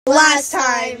last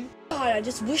time. God, I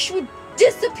just wish you would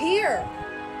disappear.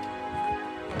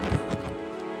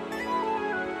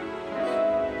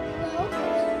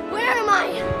 Where am I?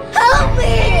 Help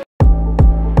me!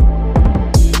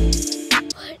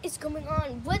 What is going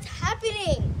on? What's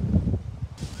happening?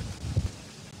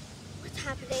 What's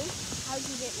happening? How'd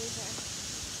you get me here?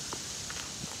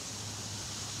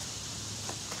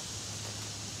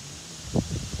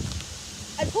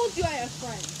 I told you I have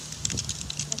friends.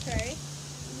 Okay?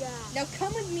 Yeah. Now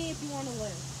come with me if you want to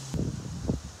live.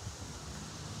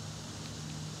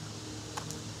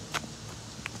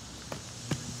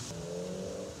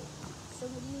 So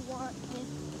what do you want with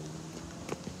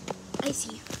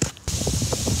Icy?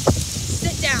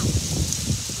 Sit down.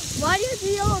 Why do you have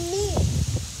to yell at me?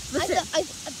 Listen.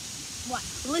 What?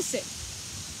 Listen.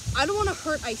 I don't want to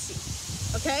hurt Icy.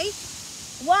 Okay?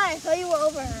 Why? I thought you were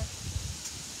over her.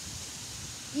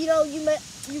 You know, you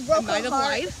broke her heart.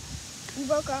 Lied. You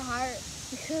broke her heart.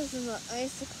 Because of the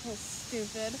icicle,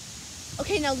 stupid.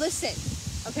 Okay, now listen.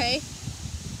 Okay?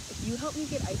 If you help me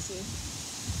get Icy,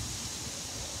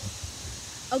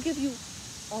 I'll give you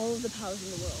all of the powers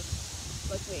in the world.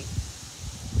 Like me.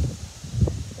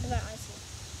 What about Icy?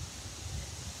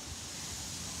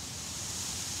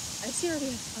 Icy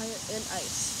already has fire and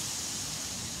ice.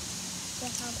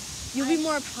 You'll You'll be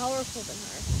more powerful than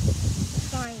her.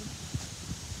 Fine.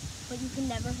 But you can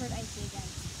never hurt Icy again.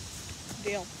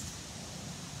 Deal.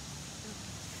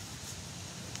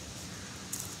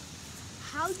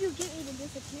 How'd you get me to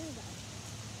disappear then?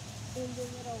 In the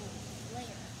little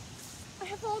lair. I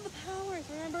have all the powers,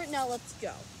 remember? Now let's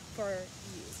go for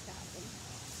you to happen.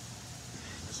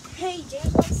 Hey,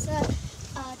 James wants to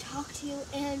talk to you,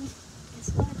 and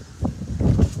guess what?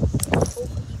 Oh,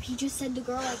 he just said the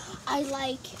girl, like, I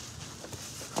like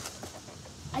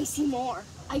Icy more.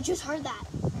 I just heard that.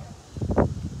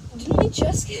 Didn't we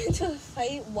just get into a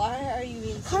fight? Why are you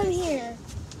being Come here.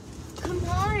 Come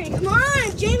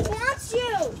on, James wants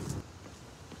you.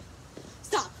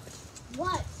 Stop.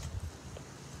 What?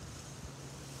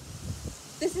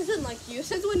 This isn't like you.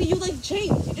 Since when do you like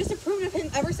James? You disapproved of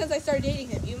him ever since I started dating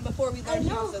him, even before we I learned he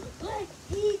know, was a... but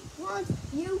he wants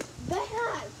you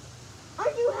bad.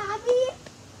 Aren't you happy?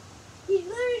 He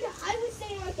literally, I was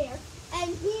standing right there,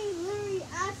 and he literally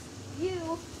asked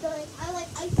you, so like, I like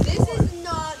Icy This more. is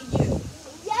not you.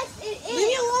 Yes, it is. Leave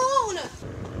me alone!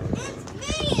 It's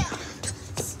me.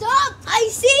 Stop,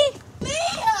 Icy. Me.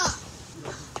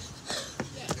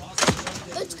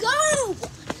 Let's go.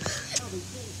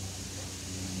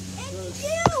 It's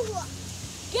you.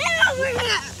 Get over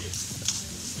here.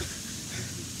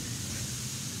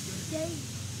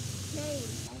 Stay.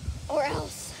 Or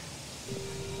else.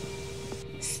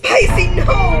 Spicy,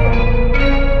 no!